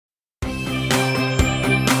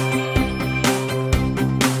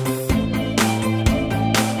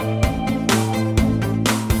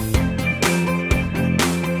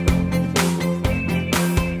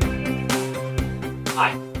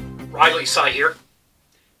Lisa here.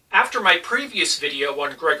 After my previous video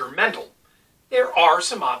on Gregor Mendel, there are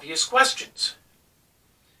some obvious questions.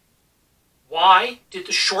 Why did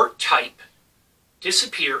the short type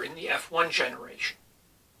disappear in the F1 generation?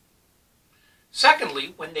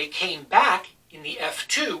 Secondly, when they came back in the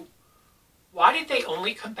F2, why did they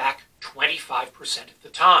only come back 25% of the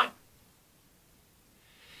time?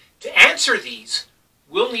 To answer these,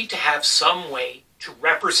 we'll need to have some way to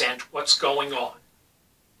represent what's going on.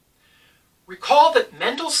 Recall that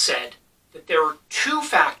Mendel said that there are two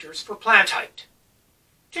factors for plant height.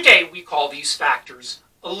 Today we call these factors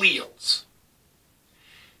alleles.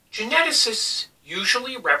 Geneticists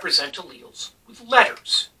usually represent alleles with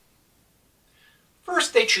letters.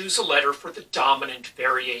 First, they choose a letter for the dominant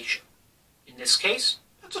variation. In this case,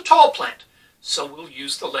 that's a tall plant, so we'll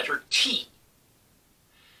use the letter T.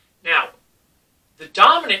 Now, the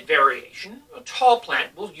dominant variation, a tall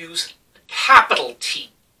plant, will use a capital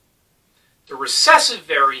T. The recessive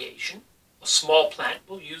variation, a small plant,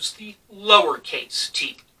 will use the lowercase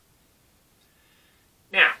t.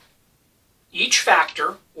 Now, each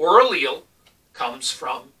factor or allele comes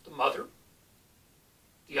from the mother.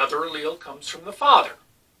 The other allele comes from the father.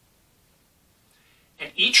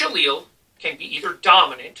 And each allele can be either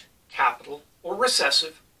dominant, capital, or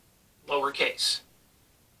recessive, lowercase.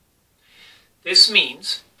 This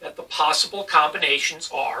means that the possible combinations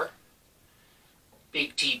are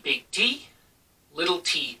big T, little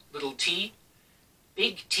t,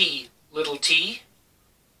 big T, little t,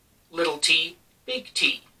 big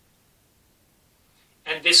T.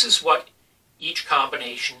 And this is what each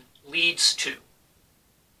combination leads to.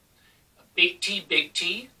 A big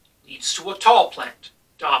T leads to a tall plant,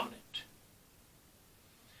 dominant.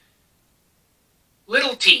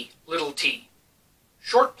 Little t,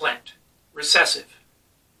 short plant, recessive.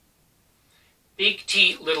 Big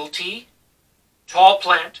T, tall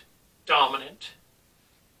plant, dominant.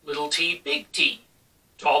 Little t, big T,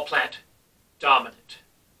 tall plant, dominant.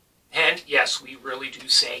 And yes, we really do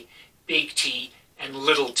say big T and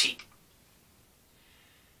little t.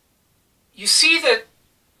 You see that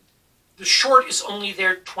the short is only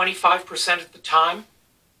there 25% of the time?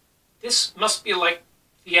 This must be like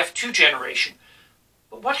the F2 generation.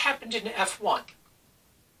 But what happened in F1?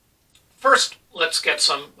 First, let's get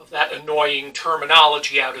some of that annoying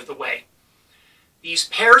terminology out of the way. These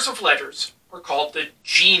pairs of letters are called the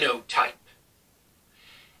genotype.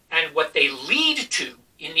 And what they lead to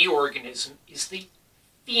in the organism is the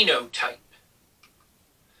phenotype.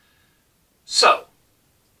 So,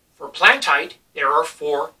 for plant height, there are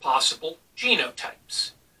four possible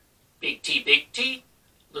genotypes. Big T,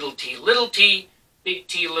 little t, big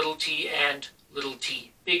T, and little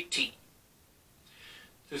t, big T.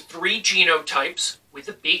 The three genotypes with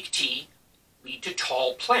a big T lead to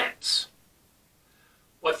tall plants.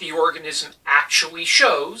 What the organism actually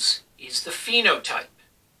shows is the phenotype.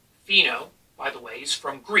 Pheno, by the way, is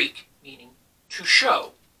from Greek, meaning to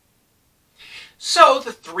show. So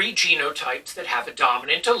the three genotypes that have a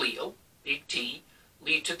dominant allele, big T,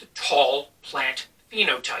 lead to the tall plant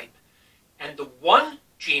phenotype. And the one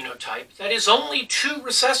genotype that is only two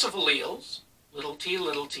recessive alleles, little t,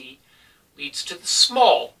 leads to the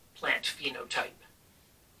small plant phenotype.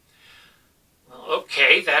 Well,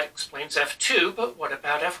 okay, that explains F2, but what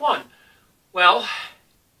about F1? Well,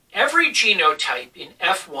 every genotype in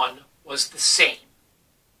F1 was the same,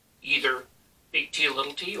 either big T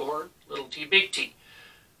or little t, big T.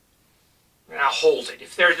 Now hold it,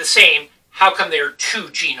 if they're the same, how come there are two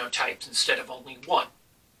genotypes instead of only one?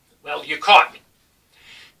 Well, you caught me.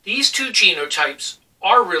 These two genotypes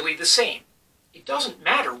are really the same. It doesn't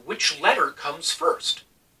matter which letter comes first.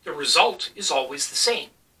 The result is always the same.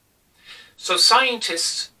 So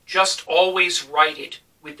scientists just always write it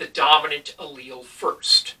with the dominant allele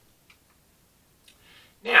first.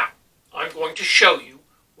 Now, I'm going to show you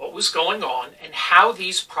what was going on and how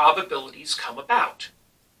these probabilities come about.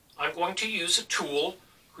 I'm going to use a tool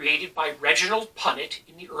created by Reginald Punnett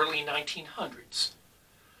in the early 1900s.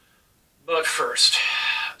 But first,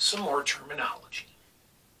 some more terminology.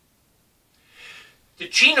 The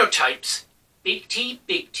genotypes big T,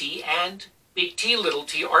 and big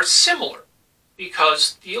T are similar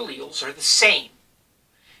because the alleles are the same.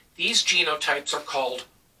 These genotypes are called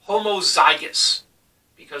homozygous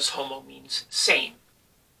because homo means same.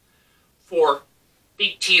 For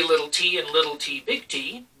big T, and little t, big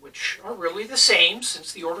T, which are really the same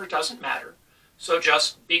since the order doesn't matter, so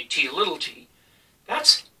just big T,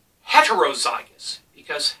 that's heterozygous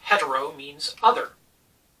because hetero means other.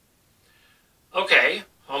 Okay,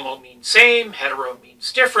 homo means same, hetero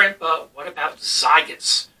means different, but what about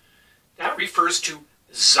zygous? That refers to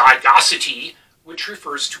zygosity which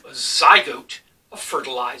refers to a zygote, a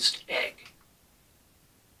fertilized egg.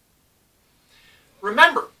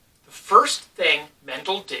 Remember, the first thing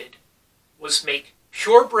Mendel did was make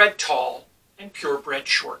purebred tall and purebred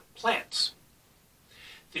short plants.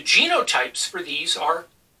 The genotypes for these are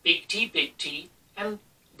big T, and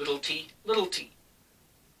little t, little t.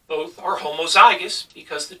 Both are homozygous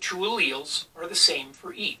because the two alleles are the same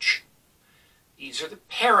for each. These are the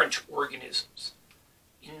parent organisms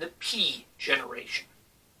in the P generation.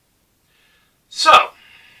 So,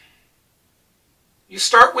 you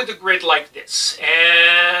start with a grid like this,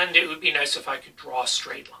 and it would be nice if I could draw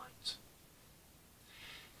straight lines.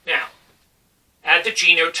 Now, add the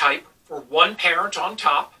genotype for one parent on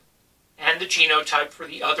top and the genotype for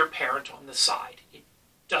the other parent on the side. It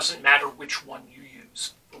doesn't matter which one you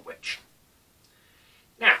use for which.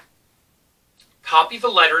 Now, copy the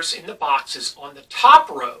letters in the boxes on the top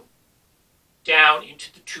row down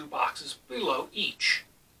into the two boxes below each.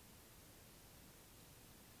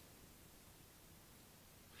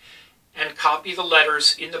 And copy the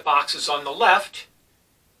letters in the boxes on the left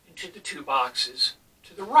into the two boxes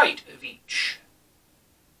to the right of each.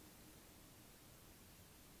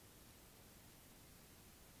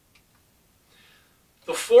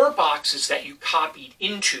 The four boxes that you copied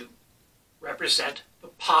into represent the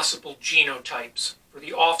possible genotypes for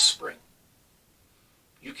the offspring.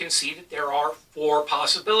 You can see that there are four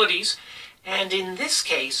possibilities, and in this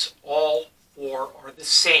case, all four are the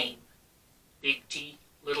same, big T,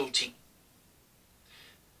 little t.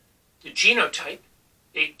 The genotype,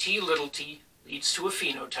 big T, little t, leads to a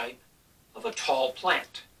phenotype of a tall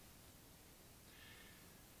plant.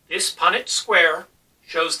 This Punnett square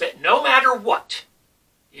shows that no matter what,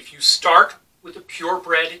 if you start with a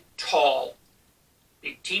purebred tall,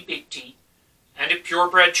 big T, and a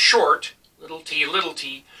purebred short, little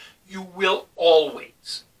t, you will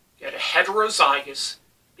always get a heterozygous,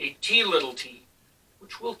 big T,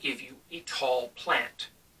 which will give you a tall plant.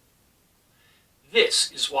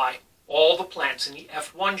 This is why all the plants in the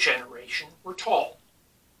F1 generation were tall.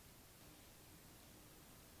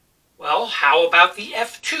 Well, how about the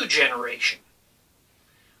F2 generation?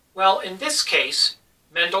 Well, in this case,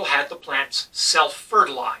 Mendel had the plants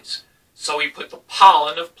self-fertilize, so he put the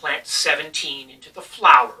pollen of plant 17 into the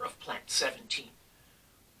flower of plant 17.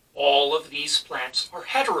 All of these plants are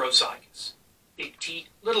heterozygous, big T,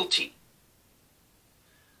 little t.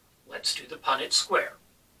 Let's do the Punnett square.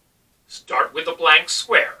 Start with a blank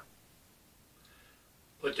square.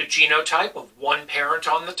 Put the genotype of one parent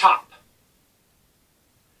on the top,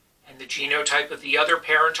 and the genotype of the other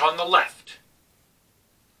parent on the left.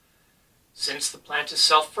 Since the plant is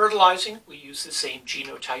self-fertilizing, we use the same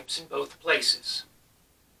genotypes in both places.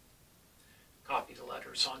 Copy the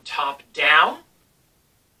letters on top down,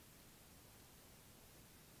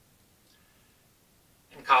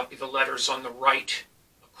 and copy the letters on the right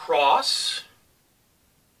across.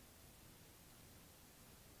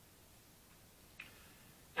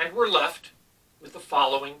 And we're left with the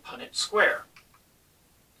following Punnett square.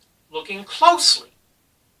 Looking closely,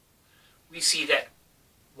 we see that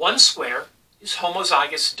one square is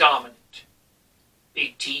homozygous dominant,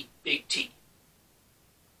 big T, big T.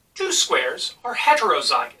 Two squares are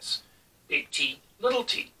heterozygous, big T, little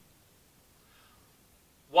t.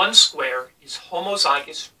 One square is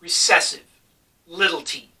homozygous recessive, little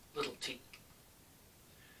t, little t.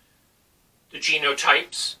 The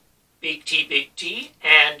genotypes, big T,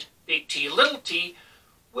 and big T, little t,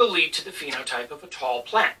 will lead to the phenotype of a tall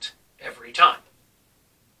plant every time.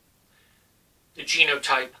 The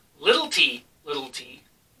genotype little t,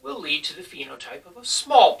 will lead to the phenotype of a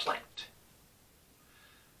small plant.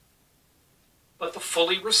 But the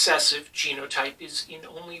fully recessive genotype is in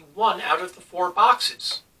only one out of the four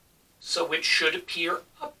boxes, so it should appear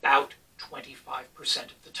about 25%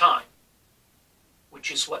 of the time,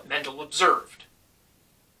 which is what Mendel observed.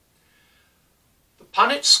 The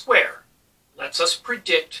Punnett square lets us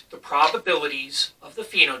predict the probabilities of the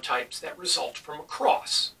phenotypes that result from a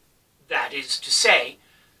cross. That is to say,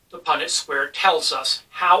 the Punnett square tells us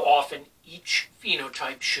how often each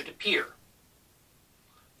phenotype should appear.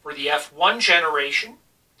 For the F1 generation,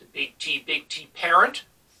 the big T parent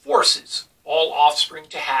forces all offspring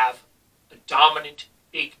to have a dominant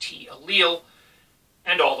big T allele,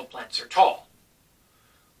 and all the plants are tall.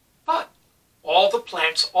 But all the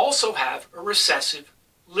plants also have a recessive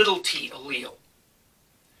little t allele.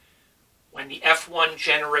 When the F1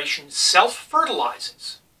 generation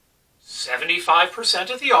self-fertilizes,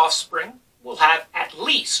 75% of the offspring will have at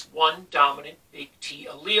least one dominant big T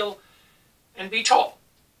allele and be tall,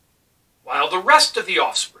 while the rest of the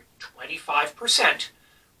offspring, 25%,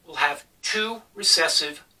 will have two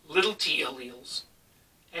recessive little t alleles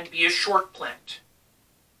and be a short plant.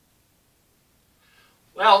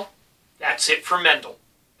 Well, that's it for Mendel.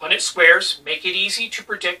 Punnett squares make it easy to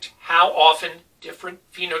predict how often different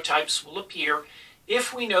phenotypes will appear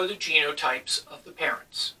if we know the genotypes of the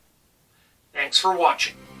parents. Thanks for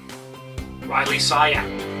watching. Riley Sy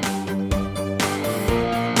out.